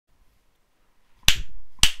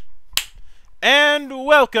And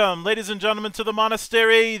welcome, ladies and gentlemen, to the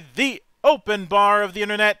Monastery, the open bar of the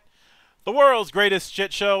internet, the world's greatest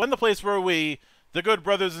shit show, and the place where we, the good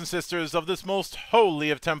brothers and sisters of this most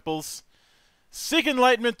holy of temples, seek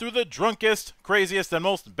enlightenment through the drunkest, craziest, and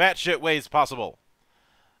most batshit ways possible.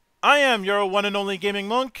 I am your one and only gaming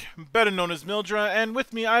monk, better known as Mildra, and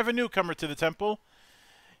with me I have a newcomer to the temple.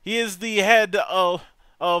 He is the head of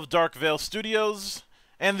Dark Veil Studios,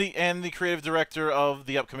 and the creative director of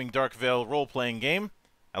the upcoming Dark Veil role-playing game.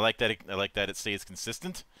 I like that it stays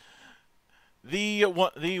consistent. The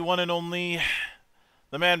one and only,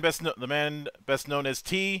 the man best known as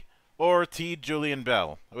T or T Julian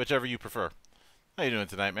Bell, whichever you prefer. How you doing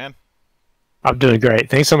tonight, man? I'm doing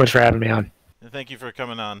great. Thanks so much for having me on. Thank you for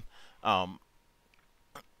coming on.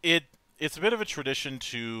 It's a bit of a tradition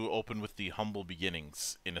to open with the humble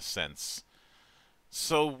beginnings, in a sense.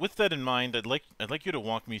 So, with that in mind, I'd like you to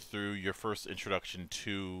walk me through your first introduction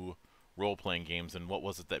to role-playing games and what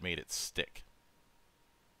was it that made it stick.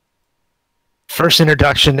 First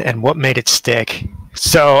introduction and what made it stick.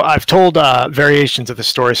 So I've told variations of the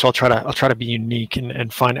story, so I'll try to be unique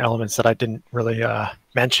and find elements that I didn't really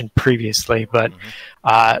mention previously. But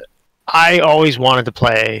I always wanted to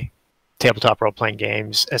play tabletop role-playing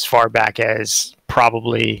games as far back as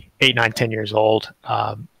probably 8, 9, 10 years old.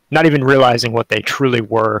 Not even realizing what they truly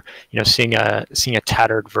were, you know, seeing a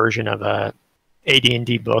tattered version of a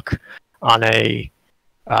AD&D book on a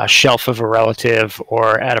shelf of a relative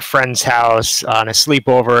or at a friend's house on a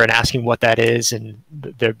sleepover and asking what that is, and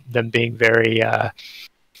them being very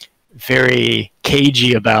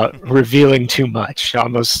cagey about revealing too much,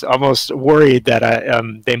 almost worried that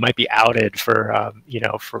they might be outed for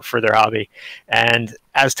for their hobby. And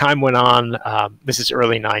as time went on, this is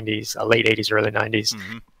early 90s, late 80s, early 90s.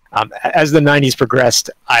 Mm-hmm. As the 90s progressed,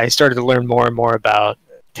 I started to learn more and more about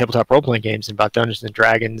tabletop role-playing games and about Dungeons &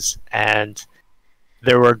 Dragons, and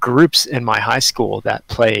there were groups in my high school that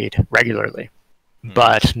played regularly,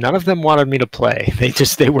 but none of them wanted me to play.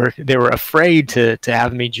 They were afraid to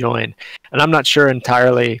have me join, and I'm not sure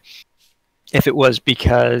entirely if it was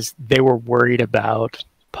because they were worried about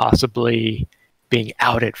possibly being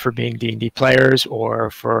outed for being D&D players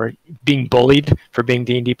or for being bullied for being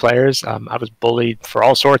D&D players. I was bullied for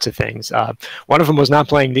all sorts of things. One of them was not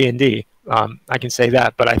playing D&D. I can say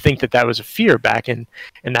that, but I think that was a fear back in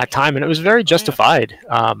that time, and it was very justified.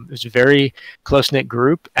 It was a very close-knit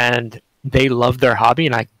group, and they loved their hobby,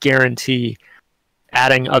 and I guarantee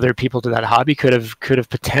adding other people to that hobby could have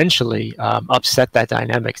potentially upset that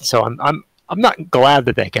dynamic. So I'm not glad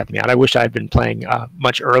that they kept me on. I wish I had been playing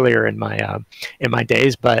much earlier in my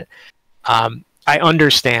days, but I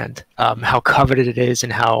understand how coveted it is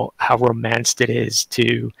and how romanced it is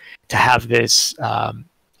to have this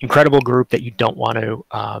incredible group that you don't want to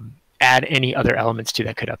add any other elements to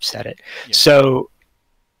that could upset it. Yeah. So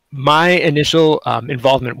my initial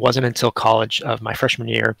involvement wasn't until college of my freshman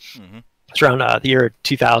year. Mm-hmm. It's around the year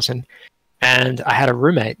 2000. And I had a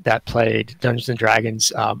roommate that played Dungeons &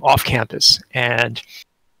 Dragons off campus. And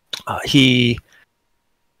he,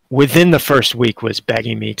 within the first week, was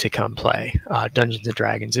begging me to come play Dungeons &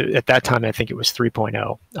 Dragons. At that time, I think it was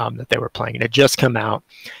 3.0 that they were playing. It had just come out.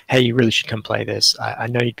 Hey, you really should come play this. I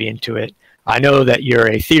know you'd be into it. I know that you're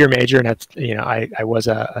a theater major, and that's, you know, I was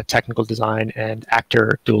a technical design and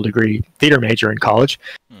actor dual degree theater major in college.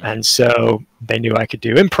 And so they knew I could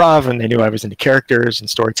do improv, and they knew I was into characters and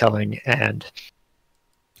storytelling, and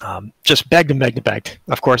just begged and begged and begged.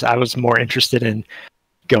 Of course, I was more interested in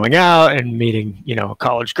going out and meeting, you know,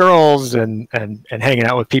 college girls and hanging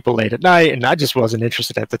out with people late at night, and I just wasn't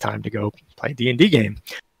interested at the time to go play a D&D game.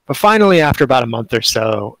 But finally, after about a month or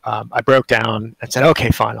so, I broke down and said, okay,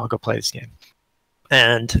 fine, I'll go play this game.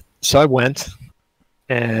 And so I went,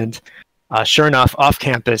 and sure enough, off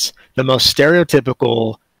campus, the most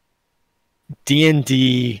stereotypical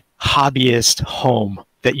D&D hobbyist home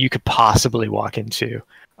that you could possibly walk into.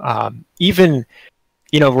 Even,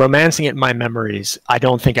 you know, romancing it in my memories, I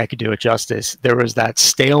don't think I could do it justice. There was that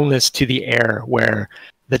staleness to the air where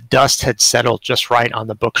the dust had settled just right on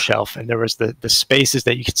the bookshelf, and there was the spaces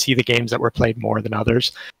that you could see the games that were played more than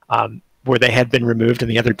others, where they had been removed and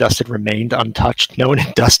the other dust had remained untouched. No one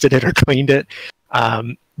had dusted it or cleaned it.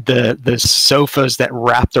 The sofas that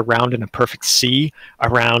wrapped around in a perfect C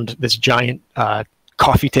around this giant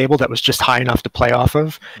coffee table that was just high enough to play off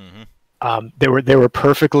of. Mm-hmm. They were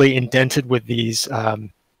perfectly indented with these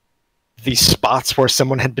spots where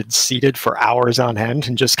someone had been seated for hours on end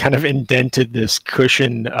and just kind of indented this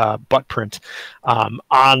cushion butt print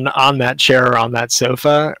on that chair or on that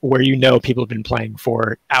sofa, where you know people have been playing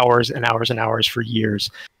for hours and hours and hours for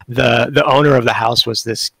years. The owner of the house was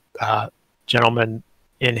this gentleman.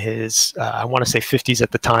 in his, I want to say 50s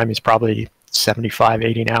at the time. He's probably 75,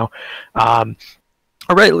 80 now.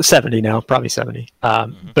 Or right, 70 now, probably 70.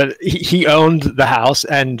 But he owned the house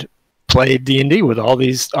and played D&D with all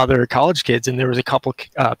these other college kids, and there was a couple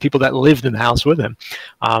people that lived in the house with him,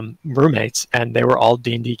 roommates, and they were all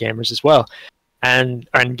D&D gamers as well, and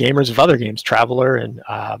gamers of other games, Traveler, and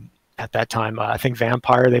at that time, I think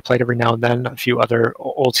Vampire, they played every now and then, a few other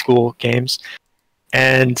old school games.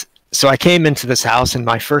 And so I came into this house, and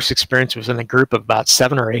my first experience was in a group of about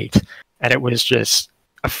 7 or 8, and it was just,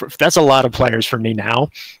 that's a lot of players for me now.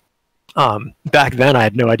 Back then, I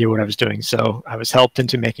had no idea what I was doing, so I was helped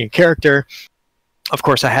into making a character. Of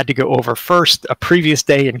course, I had to go over first a previous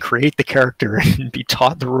day and create the character and be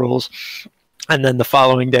taught the rules, and then the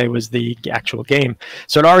following day was the actual game.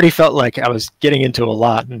 So it already felt like I was getting into a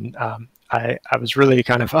lot, and I was really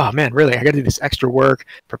kind of, oh man, really, I got to do this extra work,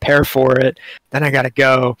 prepare for it, then I got to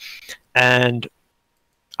go. And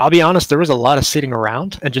I'll be honest, there was a lot of sitting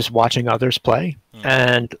around and just watching others play.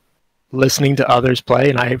 And listening to others play,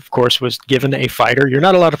 and I, of course, was given a fighter. You're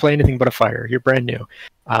not allowed to play anything but a fighter. You're brand new.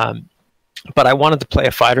 But I wanted to play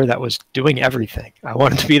a fighter that was doing everything. I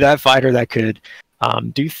wanted to be that fighter that could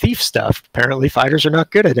do thief stuff. Apparently, fighters are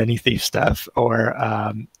not good at any thief stuff. Or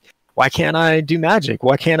why can't I do magic?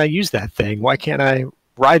 Why can't I use that thing? Why can't I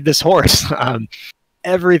ride this horse?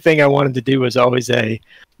 Everything I wanted to do was always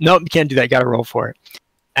nope, you can't do that. You got to roll for it.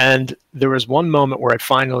 And there was one moment where it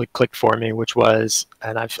finally clicked for me, which was,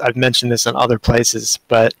 and I've mentioned this in other places,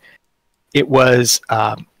 but it was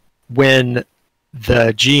when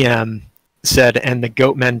the GM said, "And the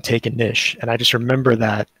goat men take a niche," and I just remember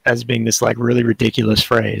that as being this like really ridiculous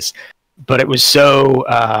phrase, but it was so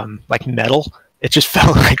like metal. It just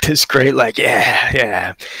felt like this great, like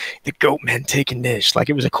yeah, the goat men take a niche. Like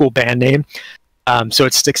it was a cool band name, so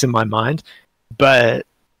it sticks in my mind, but.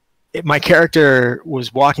 My character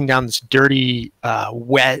was walking down this dirty,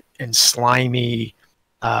 wet and slimy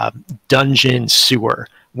dungeon sewer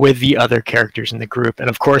with the other characters in the group. And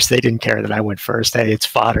of course, they didn't care that I went first. Hey, it's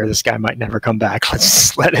fodder. This guy might never come back. Let's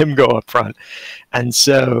just let him go up front. And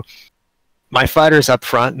so my fighter's up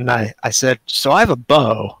front, and I said, so I have a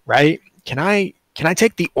bow, right? Can I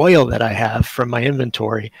take the oil that I have from my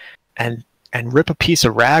inventory and rip a piece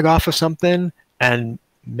of rag off of something and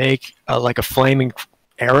make like a flaming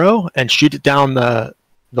arrow and shoot it down the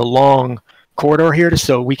long corridor here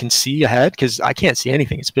so we can see ahead, because I can't see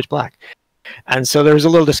anything, it's pitch black. And so there was a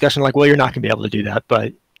little discussion like, well, you're not gonna be able to do that,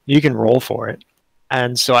 but you can roll for it.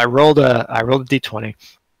 And so I rolled a d20,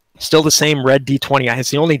 still the same red d20.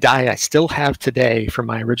 It's the only die I still have today from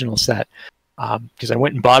my original set, because I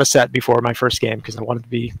went and bought a set before my first game because I wanted to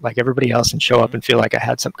be like everybody else and show up and feel like I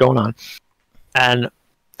had something going on. And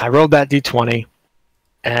I rolled that d20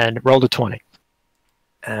 and rolled a 20.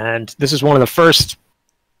 And this is one of the first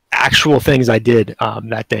actual things I did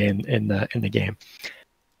that day in the game.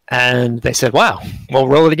 And they said, "Wow, well,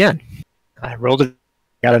 roll it again." I rolled it,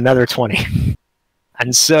 got another 20,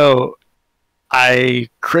 and so I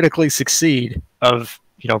critically succeed of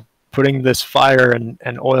putting this fire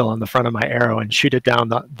and oil on the front of my arrow and shoot it down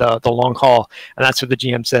the long hall. And that's what the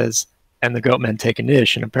GM says. And the goat men take a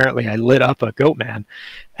niche. And apparently, I lit up a goat man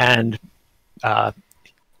and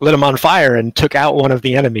lit him on fire and took out one of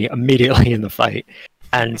the enemy immediately in the fight.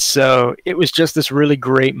 And so it was just this really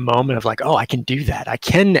great moment of like, oh, I can do that. I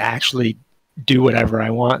can actually do whatever I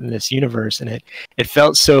want in this universe. And it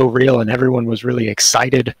felt so real, and everyone was really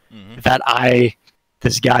excited that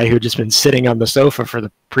this guy who'd just been sitting on the sofa for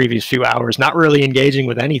the previous few hours, not really engaging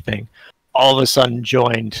with anything, all of a sudden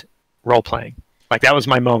joined role-playing. Like that was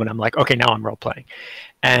my moment. I'm like, okay, now I'm role-playing.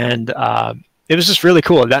 And it was just really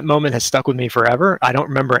cool. That moment has stuck with me forever. I don't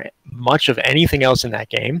remember much of anything else in that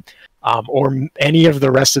game, or any of the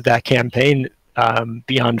rest of that campaign,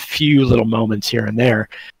 beyond few little moments here and there.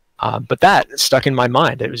 But that stuck in my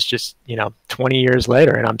mind. It was just, 20 years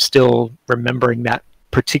later, and I'm still remembering that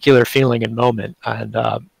particular feeling and moment. And,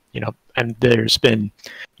 and there's been,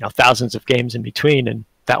 thousands of games in between, and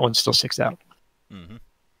that one still sticks out.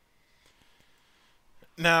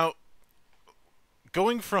 Now,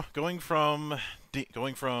 Going from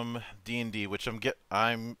D&D, which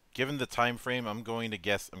I'm given the time frame, I'm going to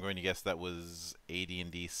guess that was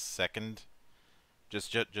AD&D second.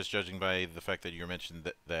 Just judging by the fact that you mentioned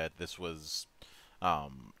that this was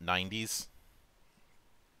 90s.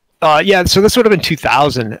 Yeah, so this would have been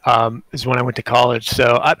 2000 is when I went to college.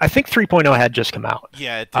 So I think 3.0 had just come out.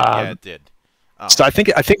 Yeah, it did. It did. So I think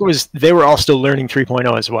it was, they were all still learning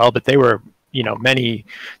 3.0 as well, but they were, they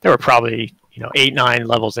were probably 8, 9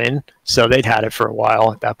 levels in, so they'd had it for a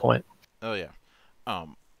while at that point. Oh yeah.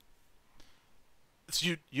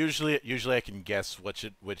 Usually I can guess which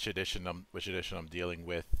edition I'm dealing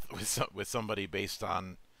with somebody based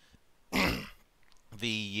on the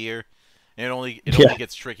year, and it only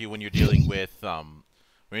gets tricky when you're dealing with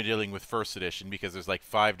first edition, because there's like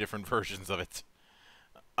 5 different versions of it.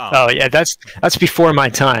 Oh yeah, that's before my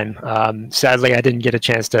time. Sadly, I didn't get a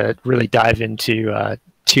chance to really dive into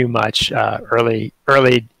too much early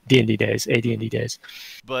D&D days, AD&D days.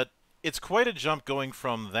 But it's quite a jump going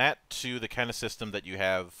from that to the kind of system that you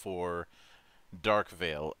have for Dark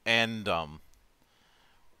Veil. And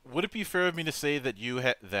would it be fair of me to say that you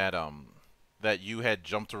had that you had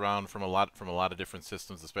jumped around from a lot of different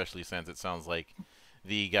systems, especially since it sounds like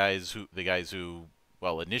the guys who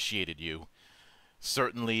initiated you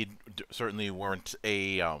certainly weren't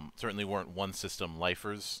one system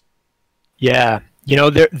lifers. Yeah,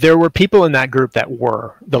 there were people in that group that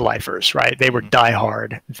were the lifers, right? They were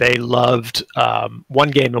diehard. They loved one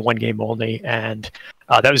game and one game only, and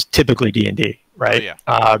that was typically D&D, right? Oh,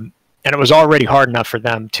 yeah. And it was already hard enough for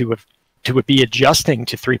them to be adjusting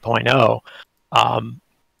to 3.0,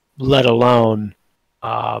 let alone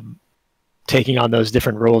taking on those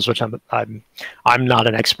different rules, which I'm not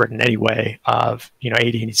an expert in any way of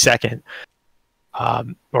AD&D second,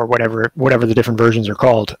 or whatever the different versions are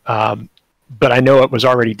called. But I know it was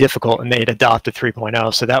already difficult, and they had adopted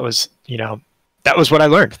 3.0, so that was what I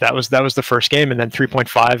learned. That was the first game, and then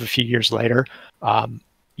 3.5 a few years later,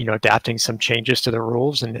 adapting some changes to the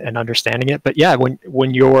rules and understanding it. But yeah,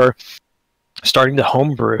 when you're starting to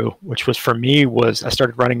homebrew, which was for me I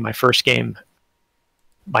started running my first game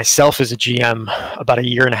myself as a GM about a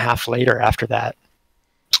year and a half later after that.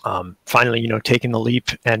 Finally, taking the leap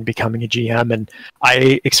and becoming a GM, and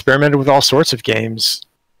I experimented with all sorts of games.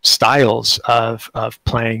 Styles of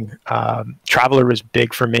playing. Traveler was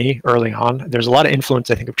big for me early on. There's a lot of influence,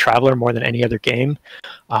 I think, of Traveler more than any other game.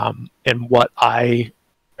 And what I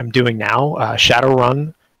am doing now,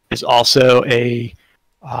 Shadowrun is also a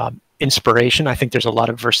inspiration. I think there's a lot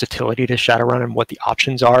of versatility to Shadowrun and what the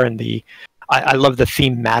options are, and I love the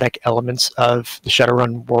thematic elements of the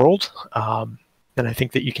Shadowrun world. And I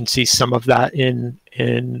think that you can see some of that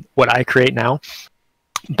in what I create now.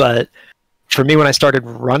 But for me, when I started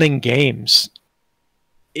running games,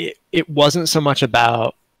 it wasn't so much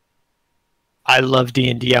about I love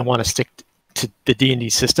D&D, I want to stick to the D&D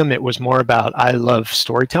system. It was more about I love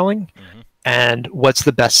storytelling, and what's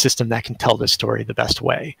the best system that can tell this story the best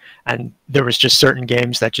way. And there was just certain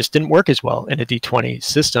games that just didn't work as well in a D20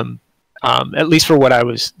 system, at least for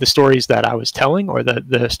the stories that I was telling, or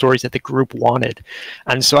the stories that the group wanted.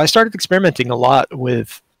 And so I started experimenting a lot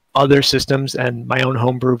with other systems and my own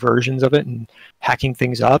homebrew versions of it, and hacking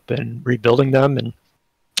things up and rebuilding them. And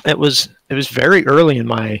it was very early in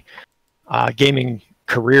my gaming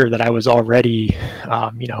career that I was already,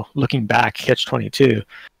 looking back, Catch-22,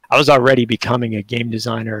 I was already becoming a game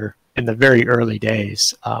designer in the very early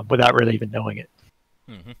days, without really even knowing it.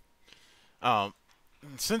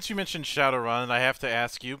 Since you mentioned Shadowrun, I have to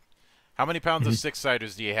ask you, how many pounds of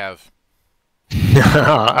six-siders do you have?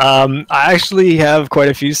 I actually have quite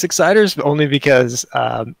a few six-siders, only because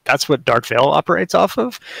that's what Dark Veil operates off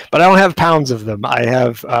of. But I don't have pounds of them. I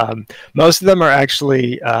have most of them are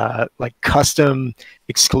actually like custom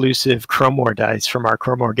exclusive Chromore dice from our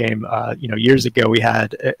Chromore game. Years ago we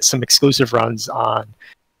had some exclusive runs on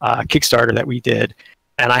Kickstarter that we did,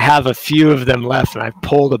 and I have a few of them left, and I've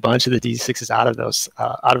pulled a bunch of the D6s out of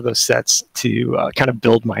those sets to kind of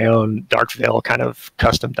build my own Dark Veil kind of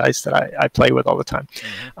custom dice that I play with all the time.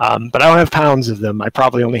 But I don't have pounds of them. I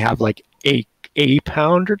probably only have like a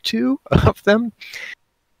pound or two of them.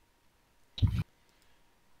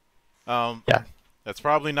 Yeah, that's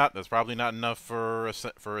probably not enough for a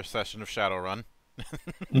session of Shadowrun.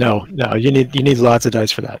 No, you need lots of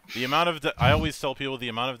dice for that. The amount of I always tell people the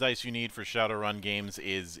amount of dice you need for Shadowrun games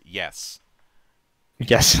is yes.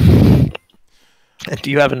 Yes.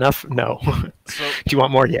 Do you have enough? No. So, do you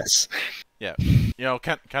want more? Yes. Yeah.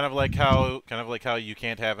 Kind of like how you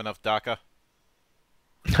can't have enough DACA.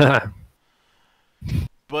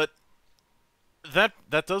 But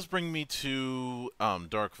that does bring me to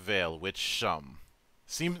Dark Veil, which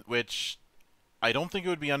I don't think it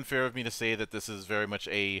would be unfair of me to say that this is very much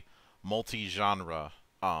a multi-genre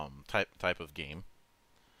type of game.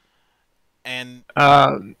 And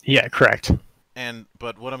yeah, correct.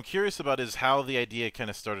 But what I'm curious about is how the idea kind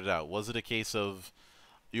of started out. Was it a case of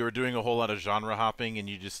you were doing a whole lot of genre hopping and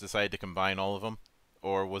you just decided to combine all of them,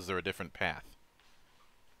 or was there a different path?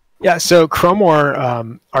 Yeah, so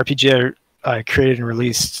Chromore RPG I created and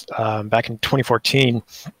released back in 2014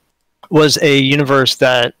 was a universe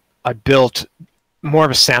that I built more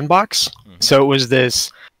of a sandbox. So it was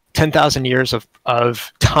this 10,000 years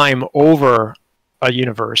of time over a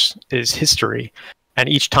universe is history, and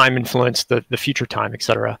each time influenced the future time,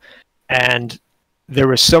 etc. And there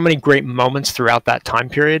were so many great moments throughout that time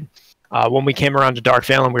period. When we came around to Dark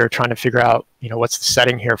Veil and we were trying to figure out, what's the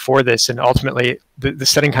setting here for this, and ultimately the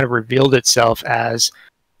setting kind of revealed itself as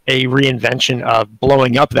a reinvention of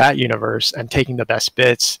blowing up that universe and taking the best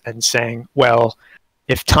bits and saying, well,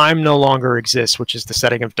 if time no longer exists, which is the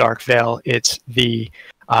setting of Dark Veil, it's the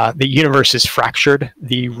universe is fractured.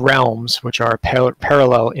 The realms, which are a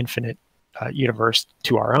parallel infinite universe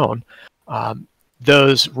to our own,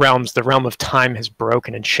 those realms, the realm of time has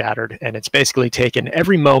broken and shattered, and it's basically taken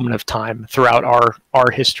every moment of time throughout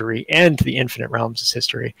our history and the infinite realms'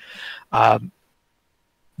 history,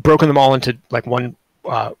 broken them all into like one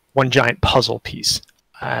giant puzzle piece.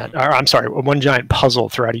 One giant puzzle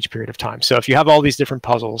throughout each period of time. So if you have all these different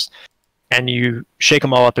puzzles and you shake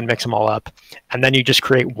them all up and mix them all up, and then you just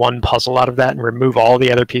create one puzzle out of that and remove all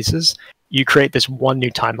the other pieces, you create this one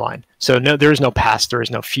new timeline. So there is no past, there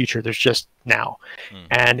is no future, there's just now.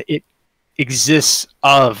 And it exists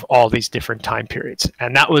of all these different time periods.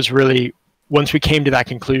 And that was really, once we came to that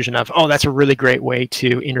conclusion of, oh, that's a really great way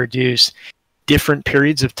to introduce different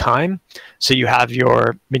periods of time. So you have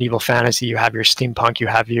your medieval fantasy, you have your steampunk, you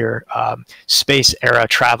have your space era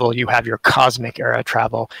travel, you have your cosmic era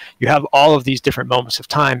travel, you have all of these different moments of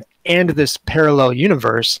time and this parallel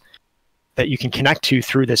universe that you can connect to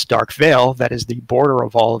through this Dark Veil that is the border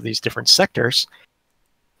of all of these different sectors,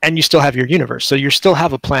 and you still have your universe. So you still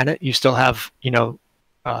have a planet, you still have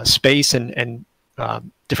space and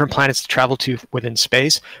different planets to travel to within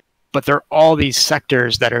space, but there are all these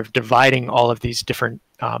sectors that are dividing all of these different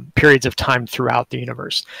periods of time throughout the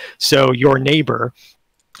universe. So your neighbor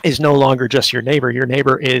is no longer just your neighbor. Your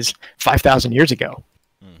neighbor is 5,000 years ago.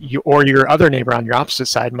 Or your other neighbor on your opposite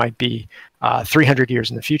side might be 300 years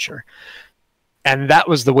in the future. And that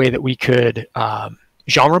was the way that we could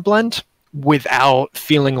genre blend without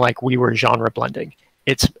feeling like we were genre blending.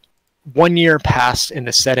 It's 1 year past in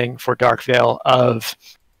the setting for Dark Veil of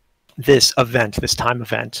this event, this time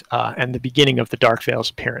event, and the beginning of the Dark Veil's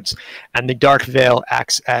appearance. And the Dark Veil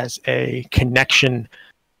acts as a connection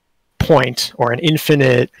point or an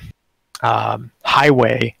infinite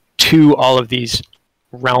highway to all of these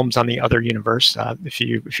realms on the other universe. If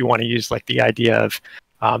you want to use like the idea of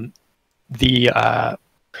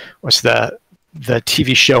what's the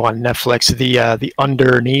TV show on Netflix, the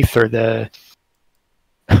Underneath, or the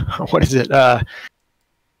what is it, the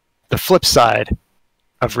flip side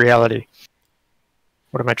of reality.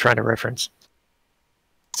 What am I trying to reference?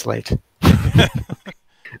 It's late.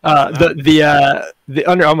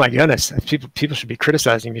 Oh my goodness, people should be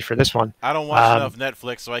criticizing me for this one. I don't watch enough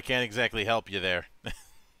Netflix, so I can't exactly help you there.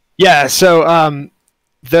 Yeah, so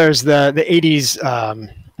there's the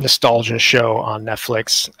 80s nostalgia show on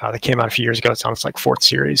Netflix that came out a few years ago. It's on its like 4th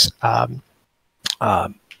series.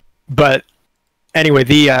 But anyway,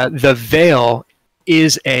 the Veil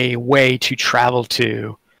is a way to travel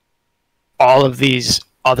to all of these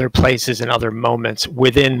other places and other moments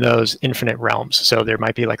within those infinite realms. So there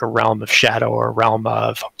might be like a realm of shadow, or a realm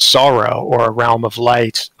of sorrow, or a realm of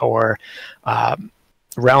light, or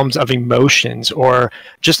realms of emotions, or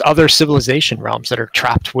just other civilization realms that are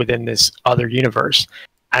trapped within this other universe.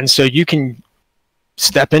 And so you can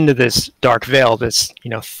step into this Dark Veil, this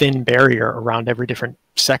thin barrier around every different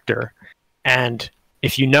sector, and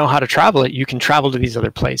if you know how to travel it, you can travel to these other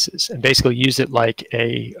places and basically use it like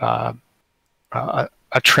a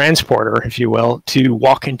transporter, if you will, to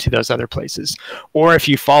walk into those other places. Or if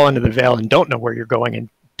you fall into the Veil and don't know where you're going and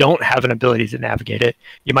don't have an ability to navigate it,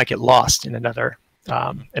 you might get lost in another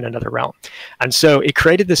realm. And so it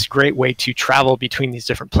created this great way to travel between these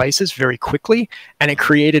different places very quickly, and it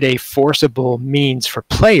created a forcible means for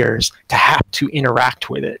players to have to interact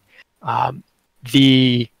with it.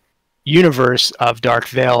 The universe of Dark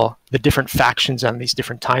Veil, the different factions on these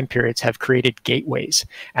different time periods have created gateways,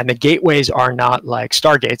 and the gateways are not like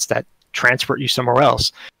stargates that transport you somewhere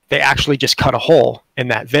else. They actually just cut a hole in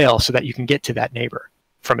that veil so that you can get to that neighbor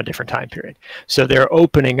from a different time period. So they're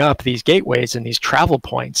opening up these gateways and these travel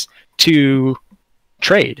points to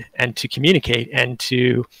trade and to communicate and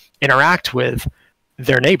to interact with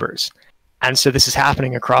their neighbors. And so this is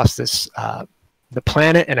happening across this the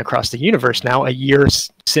planet and across the universe now, a year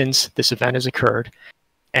since this event has occurred.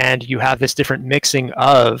 And you have this different mixing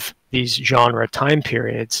of these genre time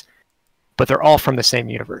periods, but they're all from the same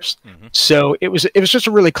universe. So it was just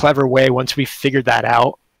a really clever way, once we figured that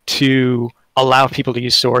out, to allow people to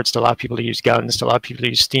use swords, to allow people to use guns, to allow people to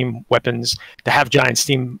use steam weapons, to have giant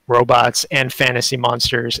steam robots and fantasy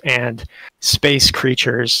monsters and space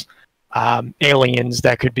creatures, aliens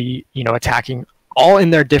that could be, attacking, all in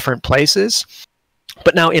their different places,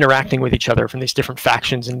 but now interacting with each other from these different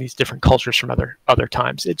factions and these different cultures from other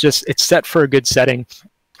times. It's set for a good setting,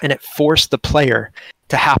 and it forced the player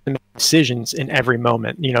to have to make decisions in every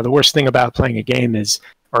moment. The worst thing about playing a game is,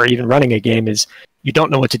 or even running a game, is you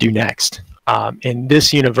don't know what to do next. In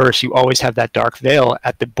this universe, you always have that dark veil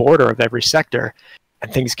at the border of every sector,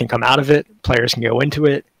 and things can come out of it. Players can go into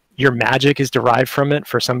it. Your magic is derived from it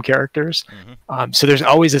for some characters. So there's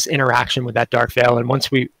always this interaction with that dark veil. And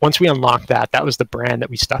once we unlocked that was the brand that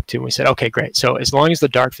we stuck to. And we said, okay, great. So as long as the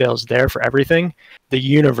dark veil is there for everything, the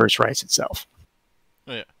universe writes itself.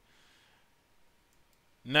 Oh, yeah.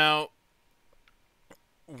 Now,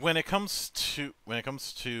 when it comes to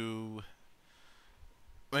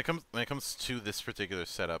this particular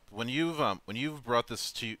setup, when you've brought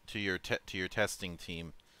this to your testing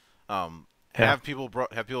team, have people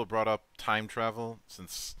brought up time travel?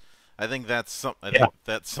 Since I think that's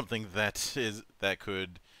something that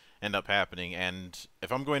could end up happening. And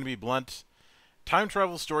if I'm going to be blunt, time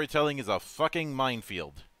travel storytelling is a fucking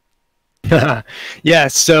minefield. Yeah,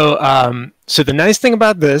 so the nice thing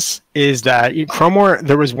about this is that Chrome War,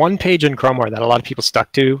 there was one page in Chrome War that a lot of people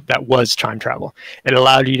stuck to that was time travel. It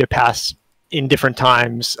allowed you to pass in different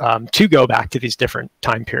times to go back to these different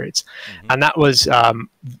time periods. And that was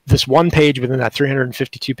this one page within that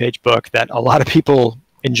 352-page book that a lot of people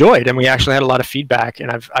enjoyed, and we actually had a lot of feedback,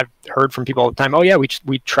 and I've heard from people all the time, oh yeah,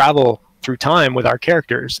 we travel through time with our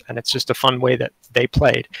characters, and it's just a fun way that they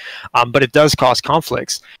played. But it does cause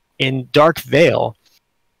conflicts. In Dark Veil,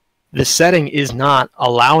 the setting is not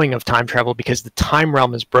allowing of time travel because the time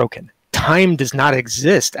realm is broken. Time does not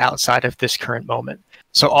exist outside of this current moment.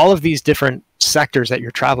 So all of these different sectors that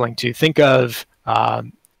you're traveling to, think of,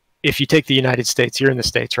 if you take the United States, you're in the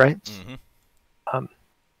States, right?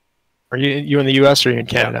 Are you in the US or are you in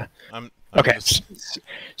Canada? Yeah, I'm okay.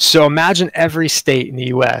 So imagine every state in the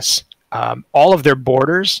US, all of their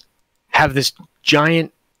borders have this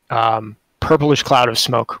giant purplish cloud of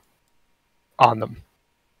smoke on them.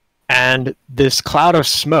 And this cloud of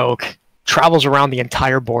smoke travels around the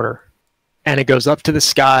entire border. And it goes up to the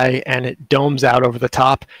sky, and it domes out over the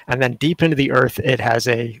top, and then deep into the earth, it has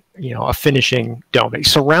a finishing dome. It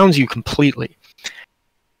surrounds you completely.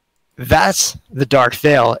 That's the Dark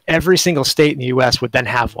Veil. Every single state in the U.S. would then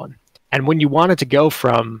have one. And when you wanted to go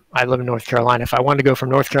from, I live in North Carolina, if I wanted to go from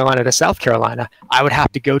North Carolina to South Carolina, I would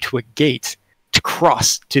have to go to a gate to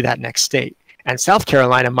cross to that next state. And South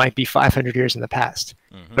Carolina might be 500 years in the past.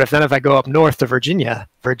 But if I go up north to Virginia,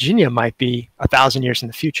 Virginia might be 1,000 years in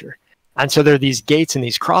the future. And so there are these gates and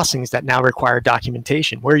these crossings that now require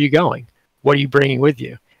documentation. Where are you going? What are you bringing with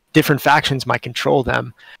you? Different factions might control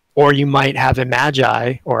them. Or you might have a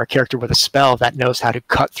magi or a character with a spell that knows how to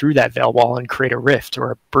cut through that veil wall and create a rift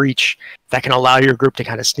or a breach that can allow your group to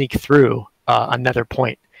kind of sneak through another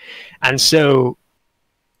point. And so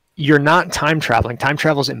you're not time traveling. Time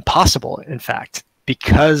travel is impossible, in fact,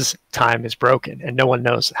 because time is broken and no one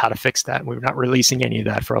knows how to fix that. And we're not releasing any of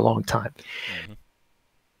that for a long time.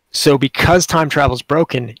 So because time travel is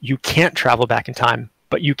broken, you can't travel back in time,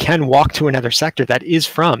 but you can walk to another sector that is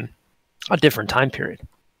from a different time period.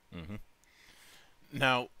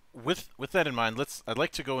 Now, with that in mind, I'd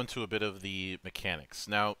like to go into a bit of the mechanics.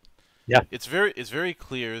 Now, yeah, it's very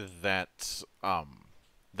clear that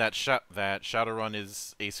Shadowrun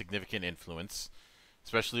is a significant influence,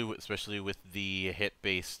 especially with the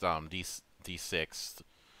hit-based D6.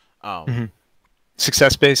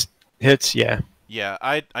 Success-based hits, yeah. Yeah,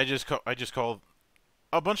 I just call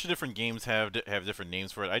a bunch of different games have different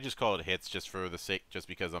names for it. I just call it hits just for the sake, just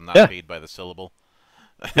because I'm not paid by the syllable.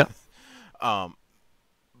 Yeah.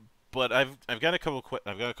 But I've got a couple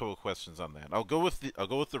questions on that. I'll go with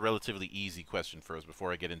the relatively easy question first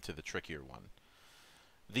before I get into the trickier one.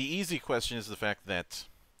 The easy question is the fact that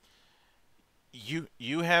you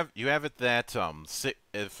have it that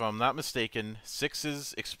if I'm not mistaken,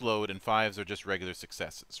 6s explode and 5s are just regular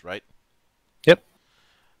successes, right? Yep.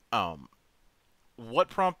 What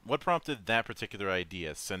prompted that particular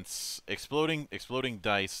idea? Since exploding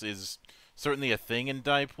dice is certainly a thing in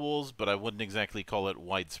die pools, but I wouldn't exactly call it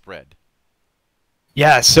widespread.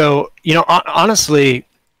 Yeah, so, honestly,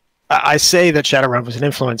 I say that Shadowrun was an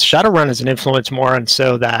influence. Shadowrun is an influence more on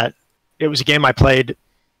so that it was a game I played,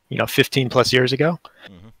 15 plus years ago,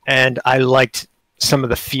 and I liked some of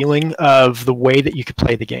the feeling of the way that you could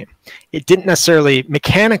play the game. It didn't necessarily,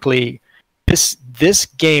 mechanically, this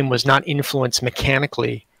game was not influenced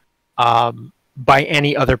mechanically by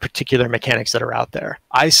any other particular mechanics that are out there.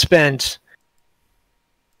 I spent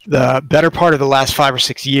the better part of the last 5 or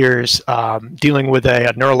 6 years dealing with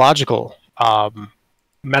a neurological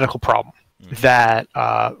medical problem that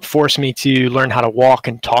forced me to learn how to walk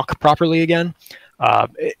and talk properly again.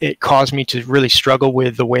 It caused me to really struggle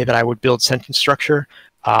with the way that I would build sentence structure.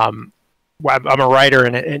 I'm a writer,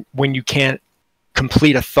 and when you can't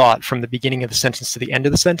complete a thought from the beginning of the sentence to the end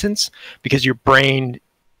of the sentence because your brain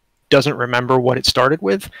doesn't remember what it started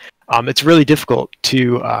with, it's really difficult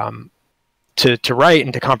to write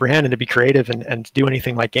and to comprehend and to be creative and to do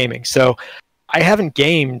anything like gaming. So I haven't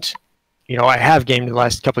gamed, I have gamed in the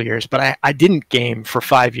last couple of years, but I didn't game for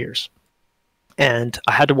 5 years. And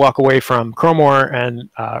I had to walk away from Cromor and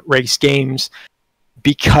race games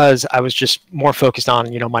because I was just more focused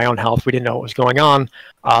on, my own health. We didn't know what was going on.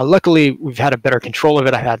 Luckily, we've had a better control of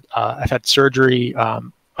it. I've had surgery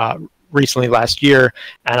recently last year,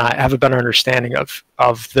 and I have a better understanding of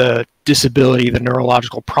the disability, the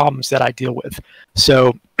neurological problems that I deal with.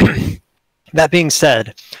 So that being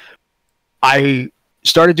said, I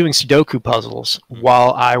started doing Sudoku puzzles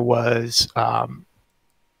while I was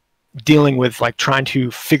dealing with trying to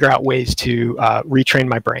figure out ways to retrain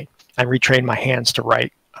my brain and retrain my hands to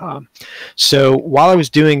write. So while I was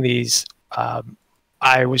doing these,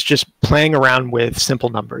 I was just playing around with simple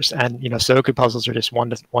numbers, and Sudoku puzzles are just 1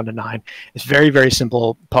 to 9. It's very, very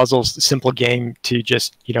simple puzzles, simple game to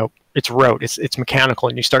just it's rote, it's mechanical,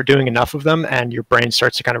 and you start doing enough of them, and your brain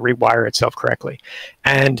starts to kind of rewire itself correctly.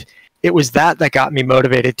 And it was that got me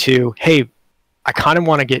motivated to, hey, I kind of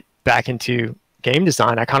want to get back into game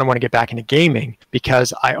design. I kind of want to get back into gaming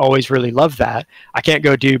because I always really loved that. I can't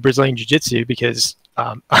go do Brazilian Jiu-Jitsu because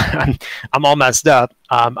I'm all messed up.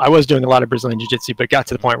 I was doing a lot of Brazilian Jiu-Jitsu, but it got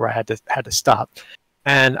to the point where I had to stop.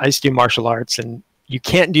 And I used to do martial arts, and you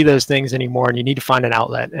can't do those things anymore, and you need to find an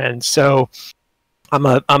outlet. And so I'm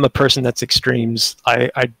a person that's extremes.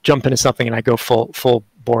 I jump into something and I go full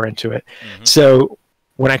bore into it. So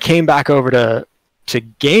when I came back over to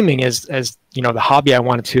gaming as the hobby I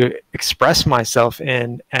wanted to express myself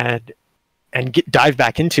in and dive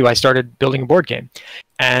back into, I started building a board game.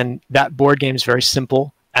 And that board game is very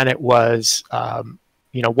simple, and it was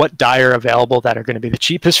what die are available that are going to be the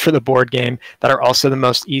cheapest for the board game, that are also the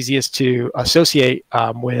most easiest to associate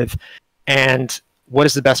with, and what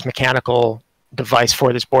is the best mechanical device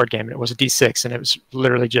for this board game. And it was a D6, and it was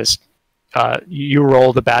literally just you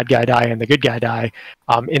roll the bad guy die and the good guy die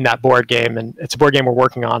in that board game. And it's a board game we're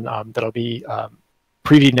working on that'll be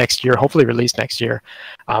previewed next year, hopefully released next year.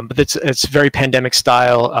 But it's very pandemic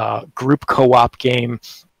style group co-op game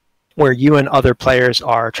where you and other players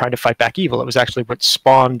are trying to fight back evil. It was actually what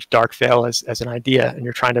spawned Dark Veil as an idea, and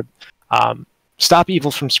you're trying to stop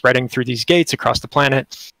evil from spreading through these gates across the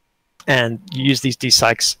planet. And you use these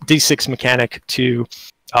D6 mechanic to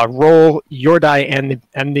roll your die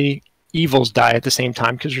and the evil's die at the same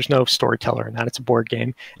time, because there's no storyteller in that. It's a board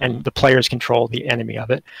game, and the players control the enemy of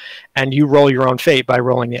it. And you roll your own fate by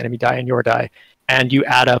rolling the enemy die and your die, and you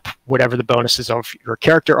add up whatever the bonuses of your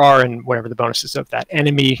character are and whatever the bonuses of that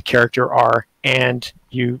enemy character are, and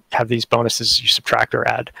you have these bonuses you subtract or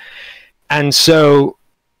add. And so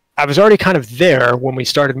I was already kind of there when we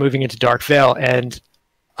started moving into Dark Veil, and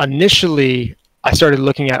initially I started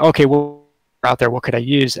looking at, okay, well, out there, what could I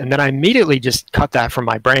use? And then I immediately just cut that from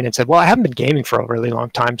my brain and said, well, I haven't been gaming for a really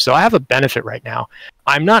long time, so I have a benefit right now.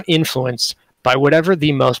 I'm not influenced by whatever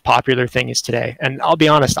the most popular thing is today. And I'll be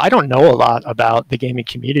honest, I don't know a lot about the gaming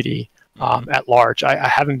community at large. I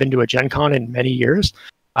haven't been to a Gen Con in many years.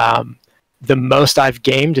 The most I've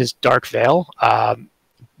gamed is Dark Veil,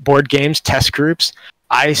 board games, test groups.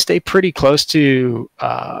 I stay pretty close to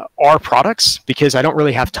our products because I don't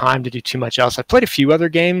really have time to do too much else. I've played a few other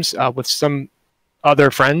games with some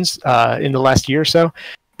other friends in the last year or so,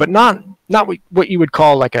 but not what you would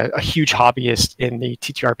call like a huge hobbyist in the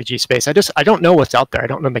TTRPG space. I don't know what's out there. I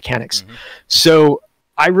don't know mechanics. So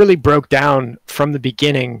I really broke down from the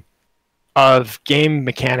beginning of game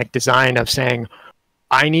mechanic design of saying,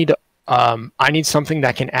 I need something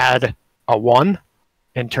that can add a 1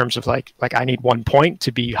 in terms of like I need 1 point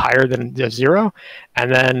to be higher than the 0,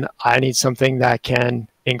 and then I need something that can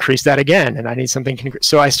increase that again, and I need something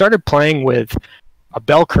so I started playing with a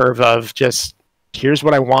bell curve of just, here's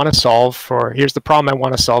what I want to solve for, here's the problem I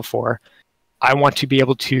want to solve for. I want to be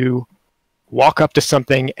able to walk up to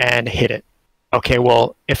something and hit it. Okay,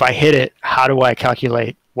 well, if I hit it, how do I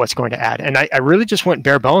calculate what's going to add? And I really just went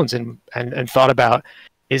bare bones and thought about,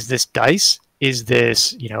 is this dice? Is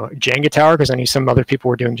this, Jenga tower? Because I knew some other people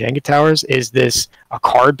were doing Jenga towers. Is this a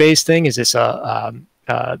card-based thing? Is this a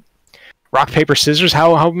rock, paper, scissors?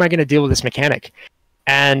 How am I going to deal with this mechanic?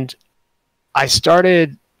 And I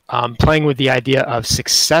started playing with the idea of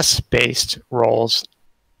success-based roles,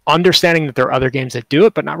 understanding that there are other games that do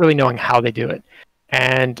it, but not really knowing how they do it.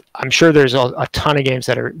 And I'm sure there's a ton of games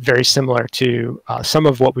that are very similar to some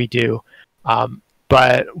of what we do.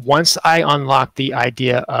 But once I unlocked the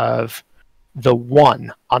idea of the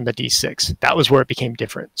 1 on the D6, that was where it became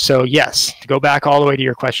different. So yes, to go back all the way to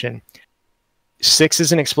your question, 6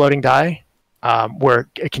 is an exploding die where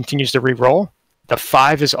it continues to re-roll. The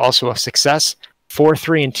 5 is also a success. 4,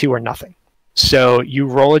 3, and 2 are nothing. So you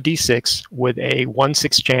roll a D6 with a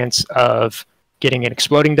 1/6 chance of getting an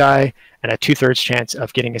exploding die and a 2/3 chance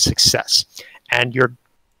of getting a success. And your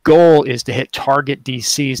goal is to hit target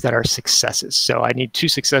DCs that are successes. So I need 2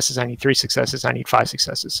 successes, I need 3 successes, I need 5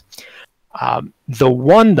 successes. The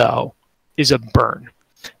 1, though, is a burn.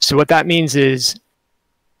 So what that means is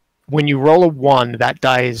when you roll a 1, that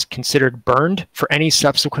die is considered burned for any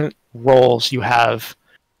subsequent rolls you have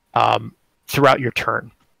throughout your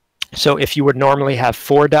turn. So if you would normally have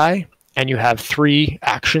 4 die and you have 3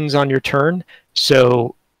 actions on your turn,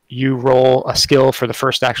 so you roll a skill for the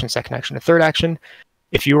first action, second action, and third action.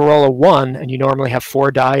 If you roll a 1 and you normally have 4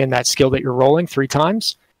 die in that skill that you're rolling 3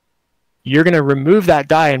 times, you're going to remove that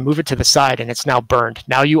die and move it to the side, and it's now burned.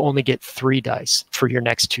 Now you only get 3 dice for your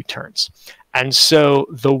next 2 turns. And so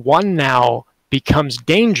the 1 now becomes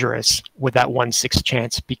dangerous with that 1/6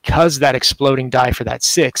 chance, because that exploding die for that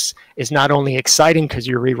 6 is not only exciting because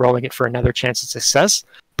you're re-rolling it for another chance of success,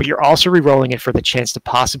 but you're also re-rolling it for the chance to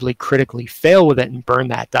possibly critically fail with it and burn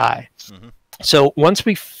that die. Mm-hmm. So once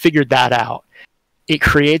we figured that out, it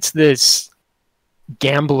creates this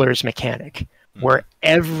gambler's mechanic where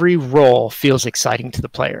every roll feels exciting to the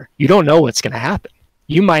player. You don't know what's going to happen.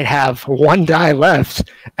 You might have 1 die left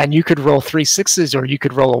and you could roll 3 6s, or you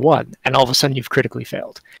could roll a 1, and all of a sudden you've critically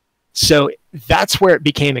failed. So that's where it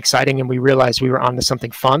became exciting, and we realized we were onto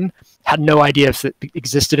something fun. Had no idea if it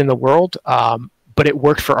existed in the world, but it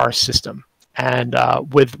worked for our system. And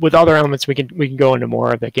with other elements, we can go into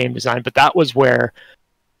more of the game design, but that was where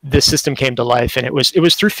the system came to life, and it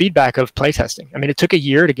was through feedback of playtesting. I mean, it took a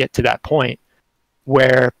year to get to that point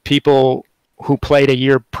where people who played a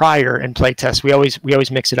year prior and play test, we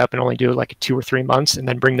always mix it up and only do it like 2 or 3 months and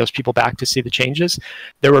then bring those people back to see the changes.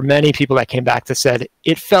 There were many people that came back that said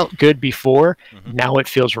it felt good before, now it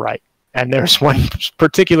feels right. And there's one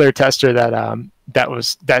particular tester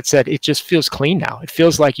that said it just feels clean now. It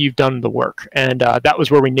feels like you've done the work. And that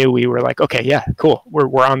was where we knew we were like, okay, yeah, cool,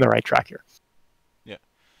 we're on the right track here. Yeah.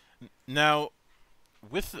 Now,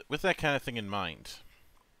 with that kind of thing in mind,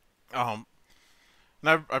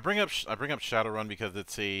 now I bring up Shadowrun because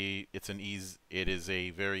it is a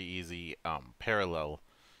very easy parallel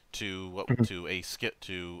to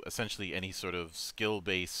to essentially any sort of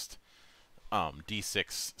skill-based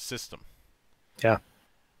D6 system. Yeah.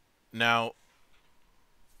 Now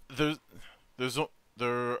there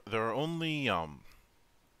are only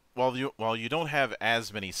while you don't have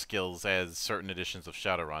as many skills as certain editions of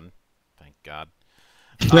Shadowrun, thank God.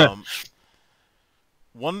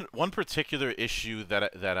 One particular issue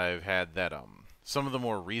that I've had that some of the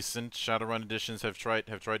more recent Shadowrun editions have tried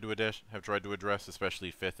to address,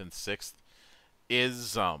 especially 5th and 6th,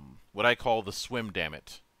 is what I call the swim damn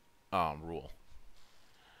it rule.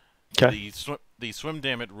 Okay. The swim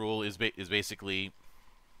damn it rule is basically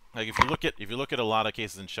like if you look at a lot of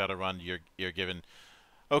cases in Shadowrun, you're given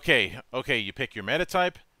okay, you pick your meta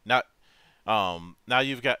type. Now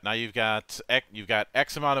you've got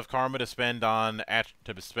X amount of karma to spend on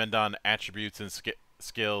attributes and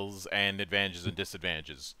skills and advantages and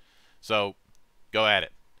disadvantages. So go at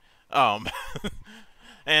it.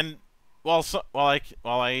 And while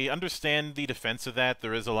I understand the defense of that,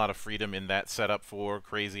 there is a lot of freedom in that setup for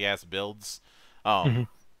crazy ass builds.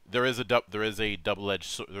 There is a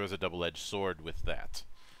double-edged sword with that,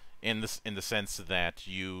 in the sense that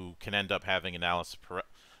you can end up having analysis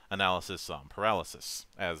paralysis,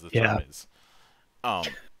 as the term is.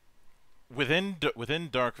 Within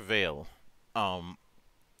Dark Veil,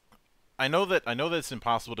 I know that it's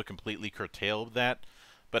impossible to completely curtail that,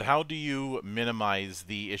 but how do you minimize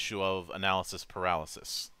the issue of analysis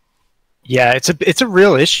paralysis? Yeah, it's a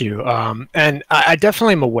real issue, and I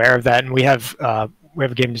definitely am aware of that. And we have a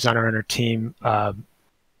game designer on our team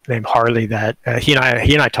named Harley that he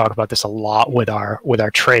and I talk about this a lot with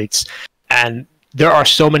our traits, and there are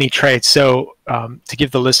so many traits. So to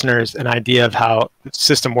give the listeners an idea of how the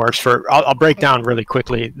system works, I'll break down really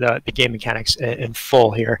quickly the game mechanics in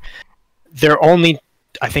full here. There are only,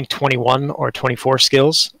 I think, 21 or 24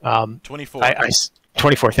 skills. 24.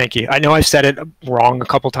 24. Thank you. I know I've said it wrong a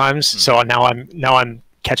couple times, so now I'm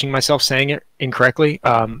catching myself saying it incorrectly.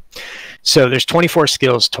 So there's 24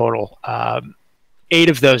 skills total. 8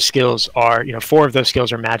 of those skills are, 4 of those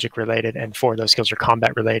skills are magic related, and 4 of those skills are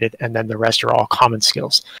combat related, and then the rest are all common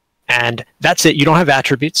skills. And that's it. You don't have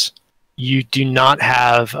attributes. You do not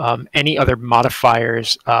have any other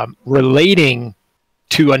modifiers relating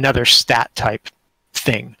to another stat type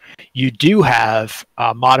thing. You do have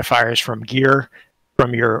modifiers from gear,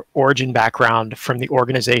 from your origin background, from the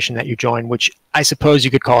organization that you join, which I suppose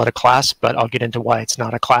you could call it a class, but I'll get into why it's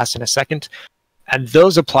not a class in a second. And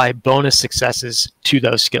those apply bonus successes to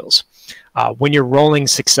those skills. When you're rolling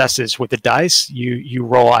successes with the dice, you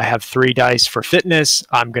roll, I have 3 dice for fitness.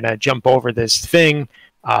 I'm going to jump over this thing.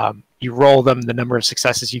 You roll them. The number of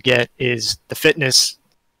successes you get is the fitness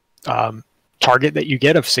target that you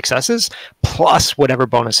get of successes plus whatever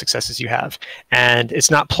bonus successes you have. And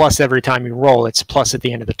it's not plus every time you roll. It's plus at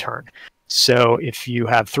the end of the turn. So if you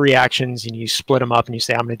have 3 actions and you split them up and you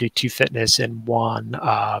say, I'm going to do 2 fitness and 1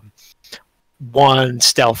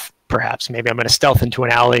 stealth, perhaps. Maybe I'm going to stealth into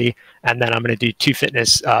an alley, and then I'm going to do 2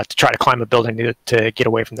 fitness to try to climb a building to get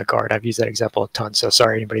away from the guard. I've used that example a ton, so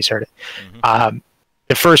sorry anybody's heard it. Mm-hmm.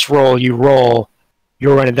 The first roll you roll,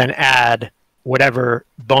 you're going to then add whatever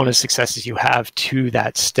bonus successes you have to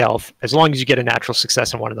that stealth, as long as you get a natural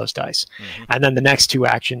success on one of those dice. Mm-hmm. And then the next 2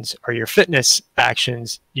 actions are your fitness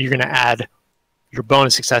actions. You're going to add your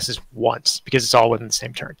bonus successes once, because it's all within the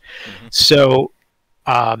same turn. Mm-hmm. So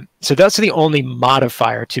that's the only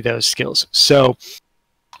modifier to those skills. So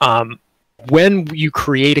when you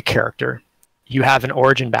create a character, you have an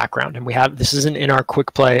origin background, and this isn't in our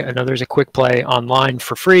quick play. I know there's a quick play online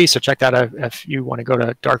for free, so check that out. If you want to go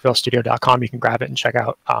to darkveilstudio.com, you can grab it and check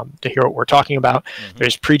out to hear what we're talking about. Mm-hmm.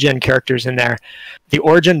 There's pre-gen characters in there. The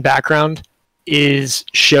origin background is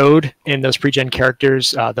showed in those pre-gen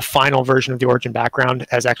characters. The final version of the origin background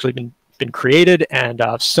has actually been created, and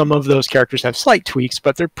some of those characters have slight tweaks,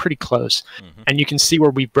 but they're pretty close. Mm-hmm. And you can see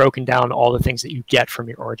where we've broken down all the things that you get from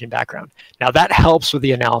your origin background. Now that helps with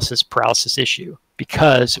the analysis paralysis issue,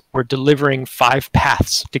 because we're delivering 5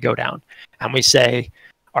 paths to go down, and we say,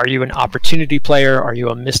 are you an opportunity player? Are you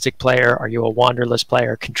a mystic player? Are you a wanderlust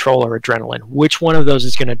player? Control or adrenaline? Which one of those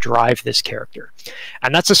is going to drive this character?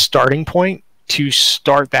 And that's a starting point to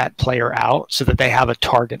start that player out so that they have a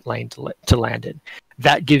target lane to land in.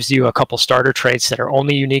 That gives you a couple starter traits that are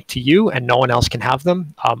only unique to you, and no one else can have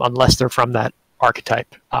them unless they're from that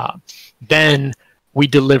archetype. Then we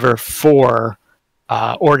deliver 4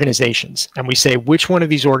 organizations, and we say, which one of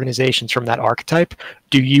these organizations from that archetype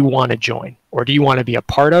do you want to join, or do you want to be a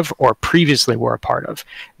part of, or previously were a part of?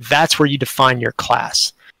 That's where you define your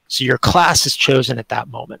class. So your class is chosen at that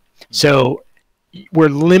moment. So we're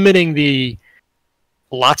limiting the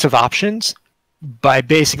lots of options by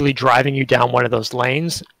basically driving you down one of those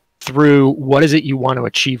lanes through what is it you want to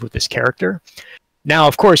achieve with this character. Now,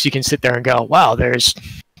 of course, you can sit there and go, wow, there's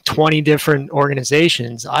 20 different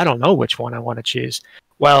organizations. I don't know which one I want to choose.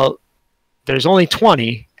 Well, there's only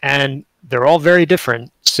 20, and they're all very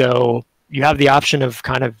different. So you have the option of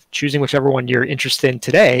kind of choosing whichever one you're interested in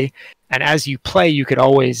today. And as you play, you could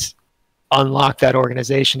always unlock that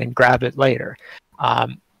organization and grab it later.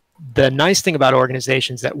 The nice thing about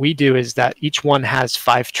organizations that we do is that each one has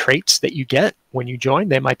 5 traits that you get when you join.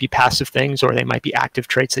 They might be passive things, or they might be active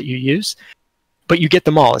traits that you use, but you get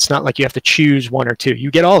them all. It's not like you have to choose 1 or 2.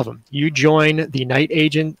 You get all of them. You join the Night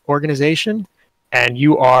Agent organization, and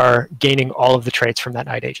you are gaining all of the traits from that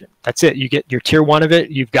Night Agent. That's it. You get your tier 1 of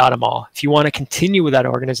it. You've got them all. If you want to continue with that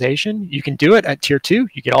organization, you can do it at tier 2.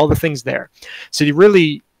 You get all the things there. So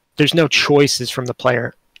there's no choices from the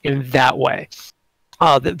player in that way.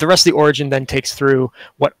 The rest of the origin then takes through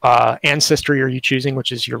what ancestry are you choosing,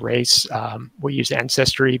 which is your race. We use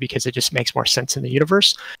ancestry because it just makes more sense in the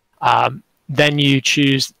universe. Then you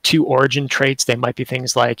choose 2 origin traits. They might be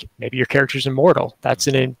things like maybe your character's immortal. That's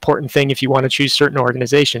an important thing if you want to choose certain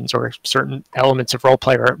organizations or certain elements of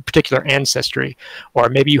roleplay or particular ancestry. Or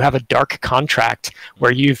maybe you have a dark contract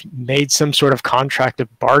where you've made some sort of contract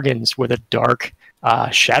of bargains with a dark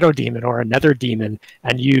shadow demon or a nether demon,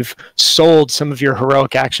 and you've sold some of your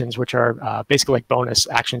heroic actions, which are basically like bonus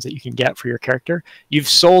actions that you can get for your character. You've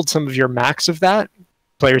sold some of your max of that.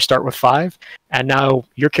 Players start with 5, and now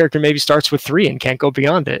your character maybe starts with 3 and can't go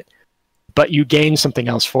beyond it, but you gain something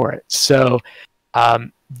else for it. So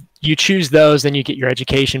you choose those, then you get your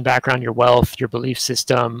education background, your wealth, your belief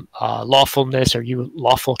system, lawfulness, are you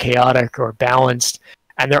lawful, chaotic, or balanced?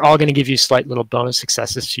 And they're all going to give you slight little bonus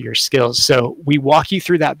successes to your skills. So we walk you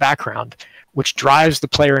through that background, which drives the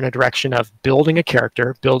player in a direction of building a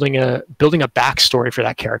character, building a backstory for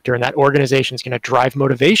that character, and that organization is going to drive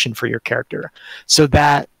motivation for your character, so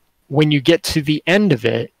that when you get to the end of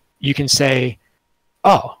it, you can say,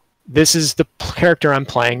 oh, this is the character I'm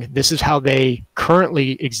playing. This is how they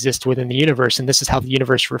currently exist within the universe, and this is how the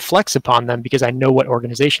universe reflects upon them because I know what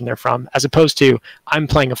organization they're from, as opposed to I'm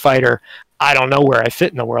playing a fighter. I don't know where I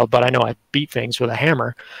fit in the world, but I know I beat things with a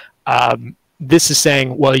hammer. This is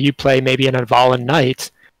saying, well, you play maybe an Avalan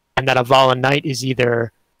Knight, and that Avalan Knight is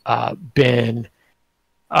either been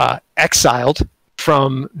exiled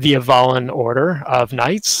from the Avalan Order of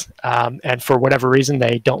Knights, and for whatever reason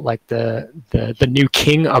they don't like the new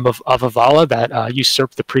king of Avala that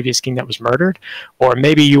usurped the previous king that was murdered, or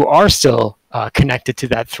maybe you are still connected to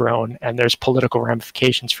that throne and there's political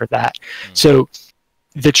ramifications for that. So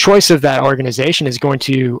the choice of that organization is going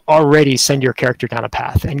to already send your character down a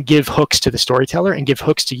path and give hooks to the storyteller and give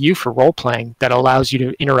hooks to you for role-playing that allows you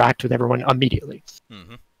to interact with everyone immediately.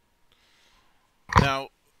 Mm-hmm. Now,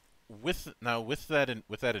 with that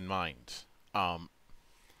in mind,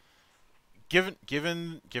 given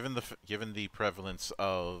the prevalence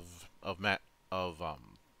of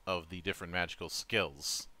the different magical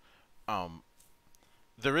skills,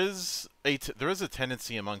 there is a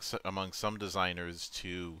tendency among some designers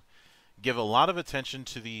to give a lot of attention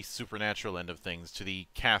to the supernatural end of things, to the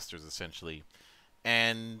casters essentially,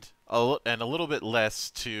 and a little bit less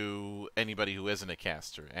to anybody who isn't a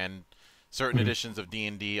caster. And certain editions of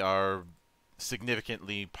D&D are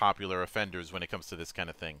significantly popular offenders when it comes to this kind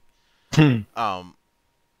of thing.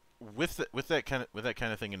 With that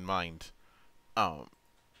kind of thing in mind,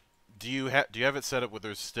 do you have it set up where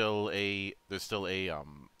there's still a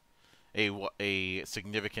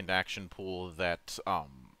significant action pool that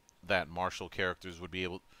that martial characters would be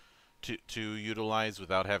able to utilize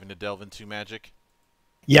without having to delve into magic?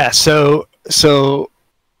 Yeah. So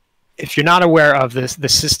if you're not aware of the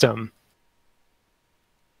system,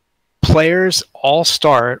 players all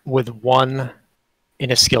start with 1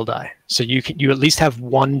 in a skill die. So you at least have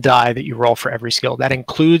 1 die that you roll for every skill. That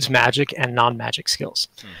includes magic and non-magic skills.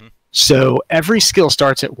 Mm-hmm. So every skill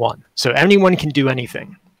starts at 1. So anyone can do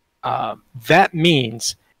anything. That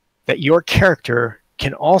means that your character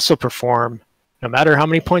can also perform, no matter how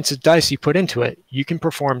many points of dice you put into it, you can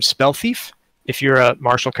perform Spell Thief if you're a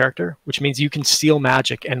martial character, which means you can steal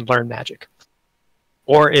magic and learn magic.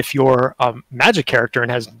 Or if you're a magic character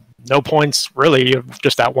and has no points, really,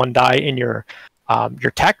 just that 1 die in your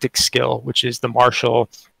tactics skill, which is the martial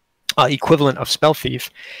equivalent of Spell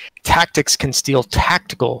Thief. Tactics can steal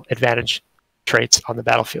tactical advantage traits on the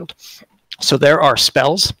battlefield. So there are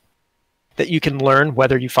spells that you can learn,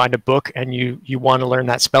 whether you find a book and you want to learn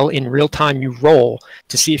that spell in real time, you roll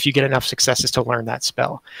to see if you get enough successes to learn that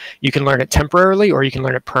spell. You can learn it temporarily or you can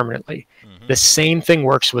learn it permanently. Mm-hmm. The same thing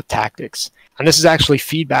works with tactics. And this is actually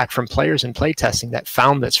feedback from players in playtesting that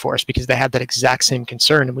found this for us because they had that exact same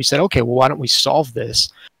concern. And we said, okay, well, why don't we solve this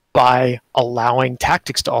by allowing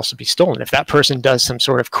tactics to also be stolen? If that person does some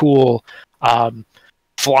sort of cool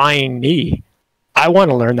flying knee, I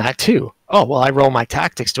want to learn that too. Oh, well, I roll my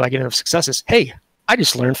tactics. Do I get enough successes? Hey, I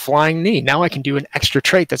just learned flying knee. Now I can do an extra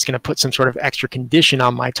trait that's going to put some sort of extra condition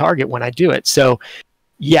on my target when I do it. So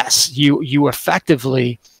yes, you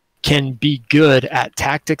effectively can be good at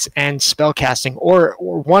tactics and spellcasting, or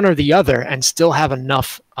one or the other, and still have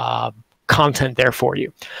enough content there for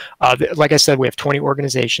you. Like I said, we have 20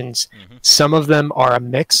 organizations. Mm-hmm. Some of them are a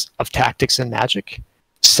mix of tactics and magic.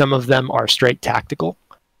 Some of them are straight tactical.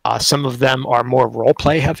 Some of them are more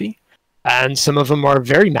role-play heavy. And some of them are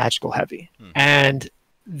very magical heavy. Mm-hmm. And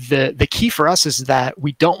the key for us is that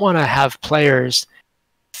we don't want to have players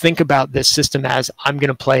think about this system as, I'm going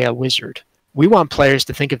to play a wizard. We want players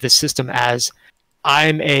to think of this system as,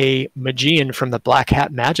 I'm a Magian from the Black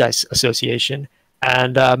Hat Magi Association,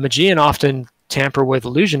 and Magian often tamper with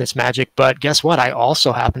illusionist magic, but guess what? I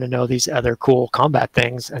also happen to know these other cool combat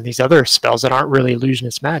things and these other spells that aren't really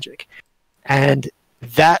illusionist magic. And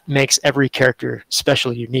that makes every character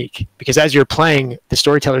specially unique, because as you're playing, the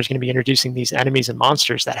storyteller is going to be introducing these enemies and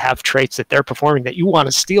monsters that have traits that they're performing that you want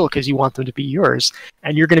to steal because you want them to be yours,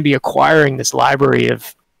 and you're going to be acquiring this library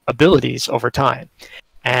of abilities over time.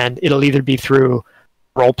 And it'll either be through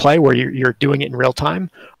role play where you're doing it in real time,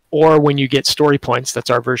 or when you get story points, that's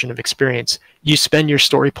our version of experience, you spend your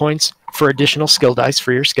story points for additional skill dice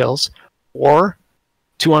for your skills, or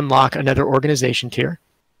to unlock another organization tier.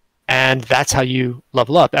 And that's how you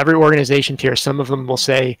level up. Every organization tier, some of them will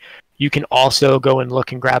say you can also go and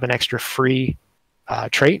look and grab an extra free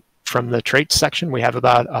trait from the traits section. We have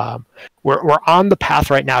about, we're on the path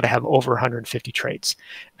right now to have over 150 traits.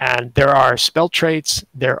 And there are spell traits,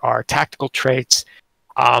 there are tactical traits,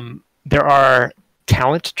 there are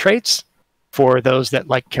talent traits for those that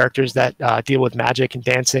like characters that deal with magic and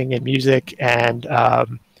dancing and music and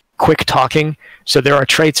quick talking. So there are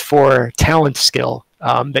traits for talent skill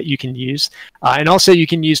that you can use, and also you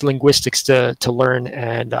can use linguistics to learn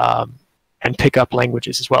and pick up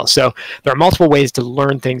languages as well. So there are multiple ways to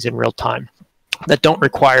learn things in real time that don't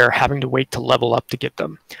require having to wait to level up to get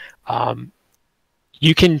them.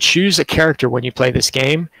 You can choose a character when you play this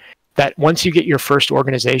game that once you get your first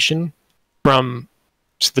organization from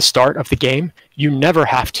the start of the game, you never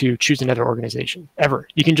have to choose another organization, ever.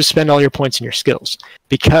 You can just spend all your points in your skills,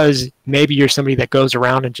 because maybe you're somebody that goes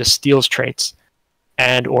around and just steals traits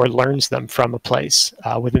and or learns them from a place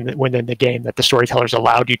within the game that the storytellers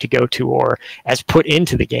allowed you to go to or as put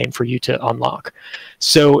into the game for you to unlock.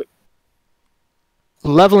 So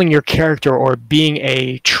leveling your character or being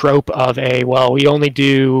a trope of well, we only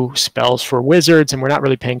do spells for wizards and we're not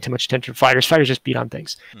really paying too much attention to fighters. Fighters just beat on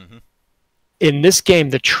things. Mm-hmm. In this game,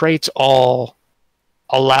 the traits all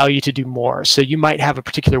allow you to do more. So you might have a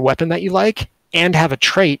particular weapon that you like and have a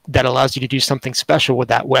trait that allows you to do something special with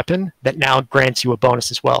that weapon that now grants you a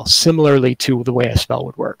bonus as well, similarly to the way a spell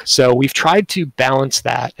would work. So we've tried to balance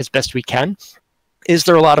that as best we can. Is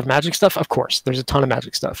there a lot of magic stuff? Of course, there's a ton of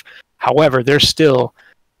magic stuff. However, there's still,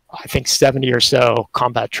 I think, 70 or so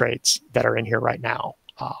combat traits that are in here right now,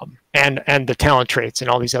 and the talent traits and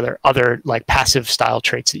all these other like passive style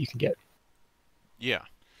traits that you can get. Yeah.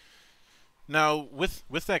 Now, with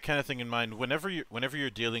that kind of thing in mind, whenever you're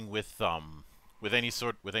dealing with any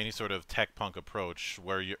sort of tech punk approach,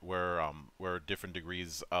 where different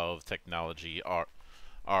degrees of technology are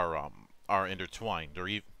intertwined, or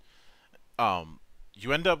even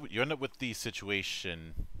you end up with the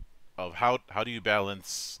situation of how do you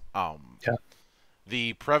balance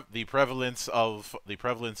the prevalence of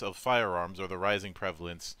firearms, or the rising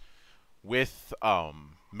prevalence, with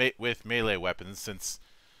melee weapons, since,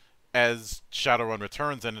 as Shadowrun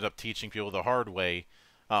Returns ended up teaching people the hard way,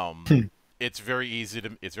 it's very easy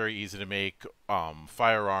to make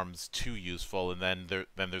firearms too useful, and then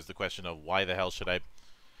there's the question of why the hell should I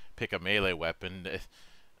pick a melee weapon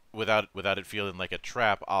without it feeling like a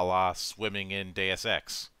trap, a la swimming in Deus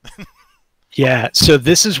Ex. Yeah, so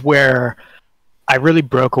this is where I really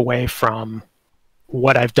broke away from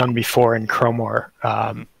what I've done before in Cromor.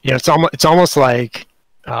 It's almost like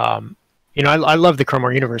I love the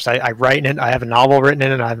Cromor universe. I write in it. I have a novel written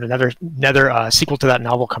in it. I have another sequel to that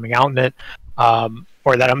novel coming out in it,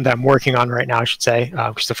 or that I'm working on right now, I should say,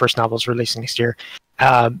 because the first novel is releasing next year.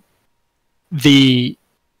 The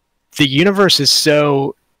universe is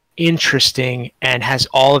so interesting and has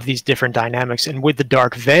all of these different dynamics, and with the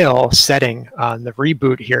Dark Veil setting, the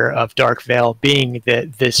reboot here of Dark Veil being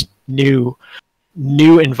this new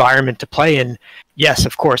environment to play in. Yes,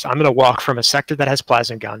 of course, I'm going to walk from a sector that has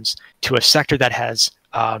plasma guns to a sector that has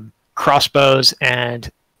crossbows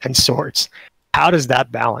and swords. How does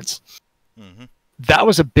that balance? Mm-hmm. That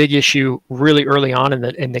was a big issue really early on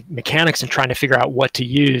in the mechanics and trying to figure out what to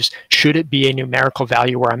use. Should it be a numerical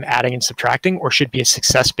value where I'm adding and subtracting, or should it be a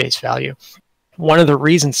success-based value? One of the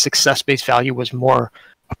reasons success-based value was more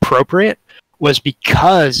appropriate was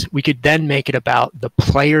because we could then make it about the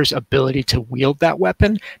player's ability to wield that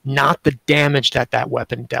weapon, not the damage that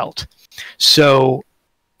weapon dealt. So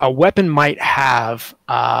a weapon might have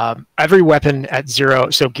every weapon at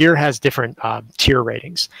 0. So gear has different tier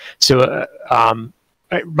ratings. So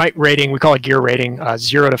we call it gear rating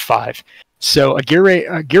 0 to 5. So a gear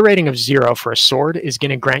rating of 0 for a sword is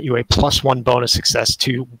going to grant you a +1 bonus success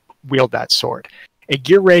to wield that sword. A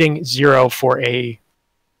gear rating 0 for a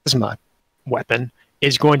plasma weapon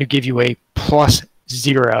is going to give you a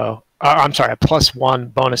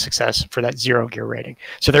 +1 bonus success for that 0 gear rating.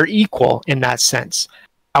 So they're equal in that sense.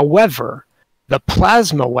 However, the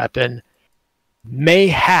plasma weapon may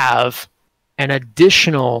have an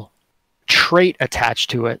additional trait attached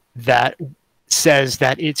to it that says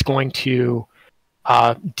that it's going to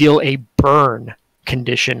deal a burn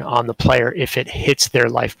condition on the player if it hits their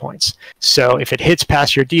life points. So if it hits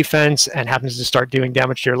past your defense and happens to start doing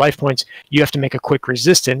damage to your life points, you have to make a quick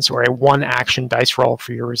resistance or a 1-action dice roll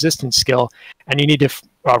for your resistance skill, and you need to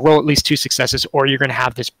roll at least 2 successes, or you're going to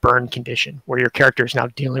have this burn condition where your character is now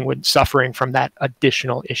dealing with suffering from that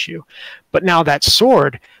additional issue. But now that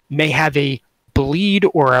sword may have a bleed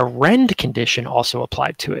or a rend condition also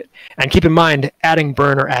applied to it. And keep in mind, adding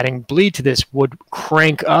burn or adding bleed to this would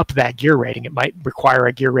crank up that gear rating. It might require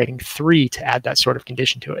a gear rating 3 to add that sort of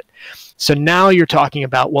condition to it. So now you're talking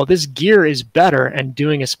about, well, this gear is better and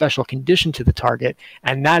doing a special condition to the target,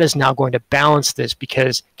 and that is now going to balance this,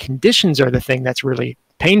 because conditions are the thing that's really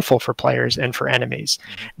painful for players and for enemies,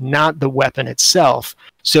 not the weapon itself.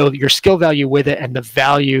 So your skill value with it and the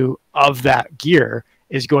value of that gear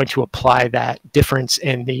is going to apply that difference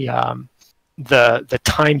in the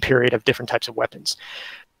time period of different types of weapons.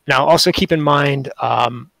 Now, also keep in mind,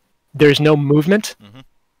 there's no movement.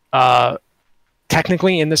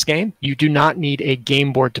 Technically, in this game, you do not need a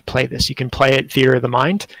game board to play this. You can play it theater of the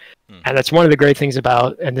mind. And that's one of the great things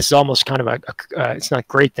about, and this is almost kind of it's not a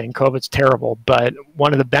great thing, COVID's terrible, but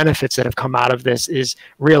one of the benefits that have come out of this is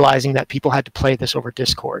realizing that people had to play this over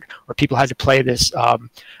Discord, or people had to play this. I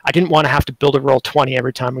didn't want to have to build a Roll20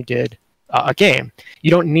 every time we did a game.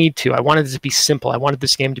 You don't need to. I wanted it to be simple. I wanted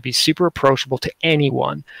this game to be super approachable to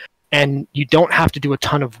anyone. And you don't have to do a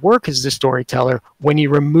ton of work as a storyteller when you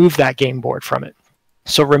remove that game board from it.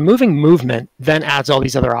 So removing movement then adds all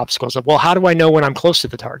these other obstacles of, well, how do I know when I'm close to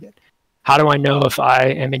the target? How do I know if I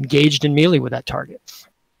am engaged in melee with that target?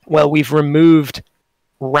 Well, we've removed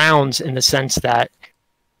rounds in the sense that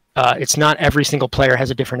it's not every single player has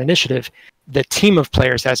a different initiative. The team of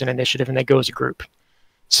players has an initiative, and they go as a group.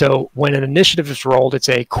 So when an initiative is rolled, it's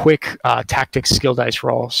a quick tactics skill dice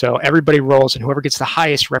roll. So everybody rolls, and whoever gets the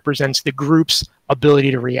highest represents the group's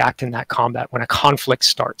ability to react in that combat when a conflict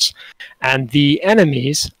starts. And the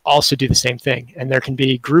enemies also do the same thing. And there can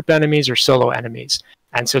be group enemies or solo enemies.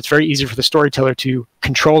 And so it's very easy for the storyteller to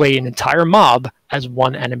control an entire mob as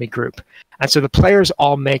one enemy group. And so the players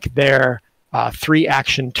all make their 3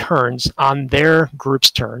 action turns on their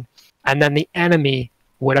group's turn. And then the enemy,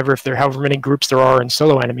 whatever, if there are however many groups there are in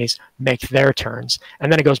solo enemies, make their turns.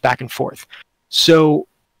 And then it goes back and forth. So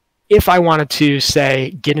if I wanted to,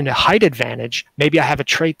 say, get into height advantage, maybe I have a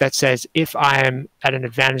trait that says if I am at an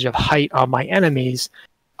advantage of height on my enemies,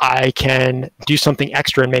 I can do something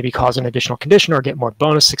extra and maybe cause an additional condition or get more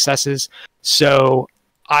bonus successes. So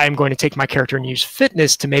I'm going to take my character and use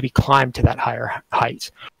fitness to maybe climb to that higher height.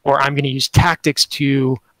 Or I'm going to use tactics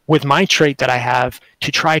to, with my trait that I have,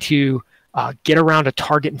 to try to get around a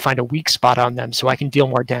target and find a weak spot on them so I can deal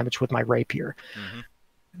more damage with my rapier.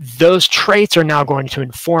 Those traits are now going to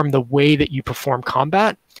inform the way that you perform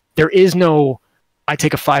combat. There is no, I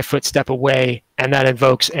take a 5-foot step away and that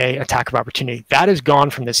invokes a attack of opportunity. That is gone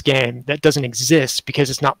from this game. That doesn't exist because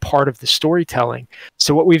it's not part of the storytelling.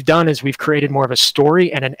 So what we've done is we've created more of a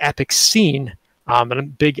story and an epic scene.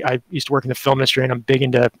 And I used to work in the film industry, and I'm big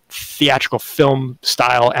into theatrical film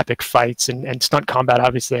style epic fights and stunt combat.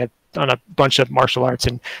 Obviously, I've done a bunch of martial arts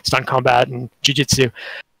and stunt combat and jiu-jitsu.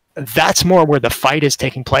 That's more where the fight is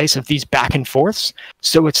taking place, of these back and forths.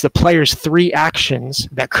 So it's the player's 3 actions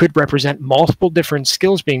that could represent multiple different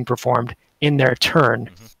skills being performed in their turn,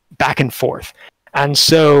 back and forth. And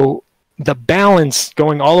so the balance,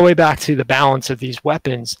 going all the way back to the balance of these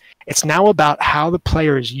weapons, it's now about how the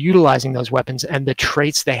player is utilizing those weapons and the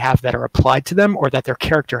traits they have that are applied to them, or that their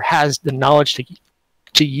character has the knowledge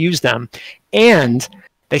to use them. And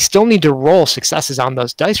they still need to roll successes on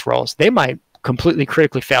those dice rolls. They might completely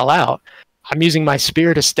critically fail out. I'm using my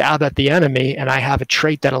spear to stab at the enemy, and I have a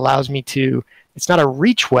trait that allows me to, it's not a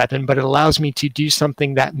reach weapon, but it allows me to do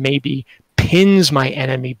something that maybe pins my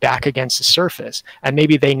enemy back against the surface. And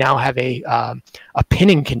maybe they now have a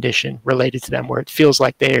pinning condition related to them, where it feels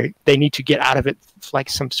like they need to get out of it, like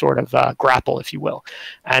some sort of grapple, if you will.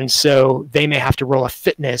 And so they may have to roll a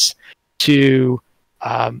fitness to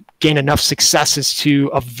gain enough successes to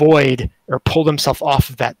avoid or pull themselves off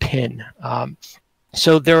of that pin.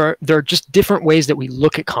 So there are just different ways that we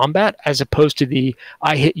look at combat, as opposed to the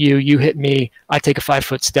I hit you, you hit me, I take a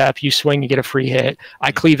 5-foot step, you swing, you get a free hit,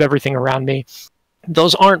 I cleave everything around me.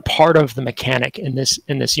 Those aren't part of the mechanic in this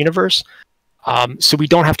universe. So we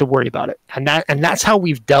don't have to worry about it. And that's how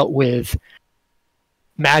we've dealt with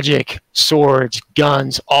magic, swords,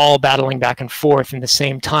 guns, all battling back and forth in the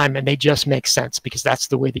same time, and they just make sense because that's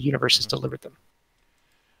the way the universe has delivered them.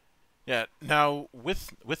 Yeah. Now,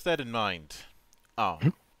 with that in mind,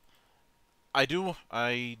 I do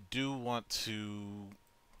want to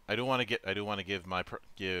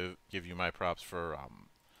give you my props for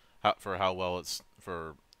how well it's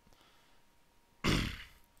for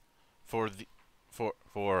the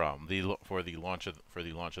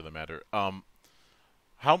launch of the matter.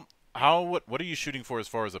 What are you shooting for as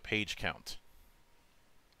far as a page count?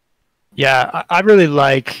 Yeah, I really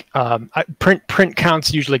like print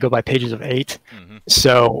counts usually go by pages of 8.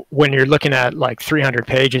 So when you're looking at like 300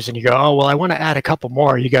 pages and you go, oh well, I want to add a couple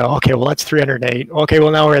more, you go, okay, well that's 308. Okay,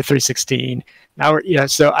 well now we're at 316. Now we're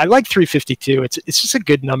so I like 352. It's just a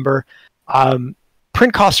good number.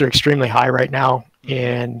 Print costs are extremely high right now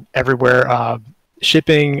and everywhere.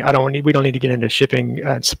 Shipping, we don't need to get into shipping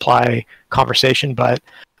and supply conversation, but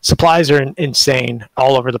supplies are insane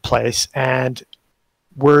all over the place, and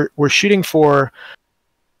we're shooting for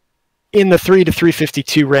in the 3 to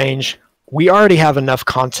 352 range. We already have enough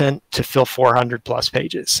content to fill 400 plus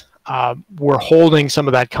pages. We're holding some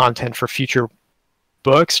of that content for future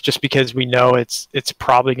books, just because we know it's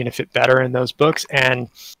probably going to fit better in those books, and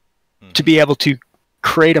to be able to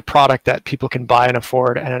create a product that people can buy and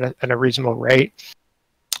afford at a reasonable rate.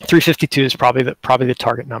 352 is probably the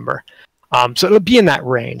target number. So it'll be in that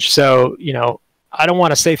range. So, you know, I don't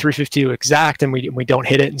want to say 352 exact and we don't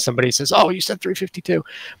hit it and somebody says, oh, you said 352.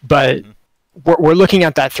 But we're looking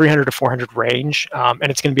at that 300 to 400 range, and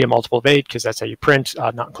it's going to be a multiple of 8 because that's how you print,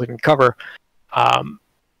 not including the cover.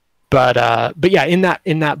 But yeah, in that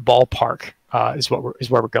ballpark is where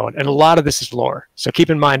we're going. And a lot of this is lore. So keep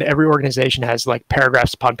in mind, every organization has like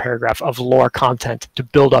paragraphs upon paragraph of lore content to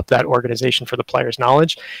build up that organization for the player's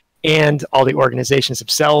knowledge. And all the organizations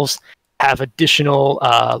themselves have additional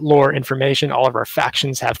lore information. All of our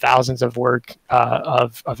factions have thousands of word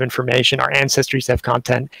of information. Our ancestries have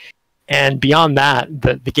content. And beyond that,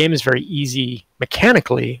 the game is very easy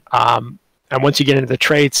mechanically. And once you get into the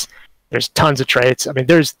traits, there's tons of traits. I mean,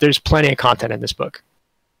 there's plenty of content in this book.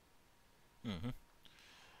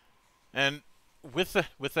 And with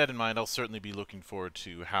that in mind, I'll certainly be looking forward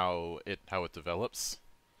to how it develops.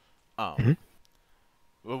 But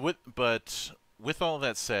with all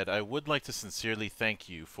that said, I would like to sincerely thank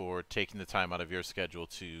you for taking the time out of your schedule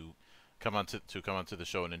to come onto the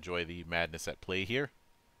show and enjoy the madness at play here.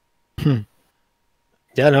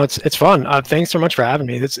 Yeah, no, it's fun. Thanks so much for having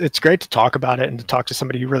me. It's great to talk about it and to talk to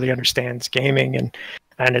somebody who really understands gaming,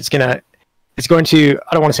 and it's going to,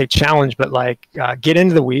 I don't want to say challenge, but like get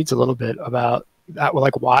into the weeds a little bit about that.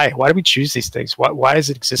 Like, why do we choose these things? Why does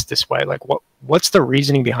it exist this way? Like, what's the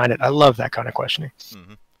reasoning behind it? I love that kind of questioning.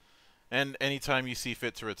 And anytime you see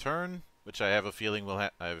fit to return, which I have a feeling will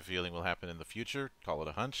happen in the future, call it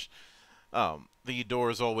a hunch, the door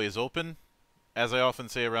is always open. As I often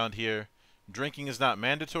say around here, drinking is not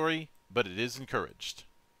mandatory, but it is encouraged.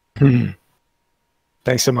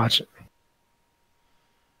 Thanks so much.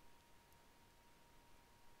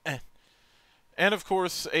 And of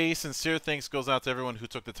course, a sincere thanks goes out to everyone who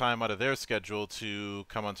took the time out of their schedule to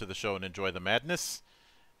come onto the show and enjoy the madness.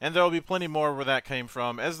 And there will be plenty more where that came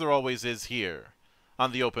from, as there always is here,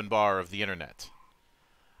 on the open bar of the internet.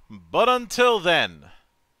 But until then,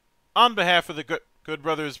 on behalf of the good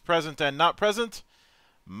brothers present and not present,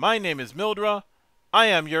 my name is Mildra. I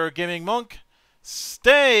am your gaming monk.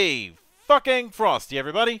 Stay fucking frosty,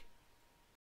 everybody.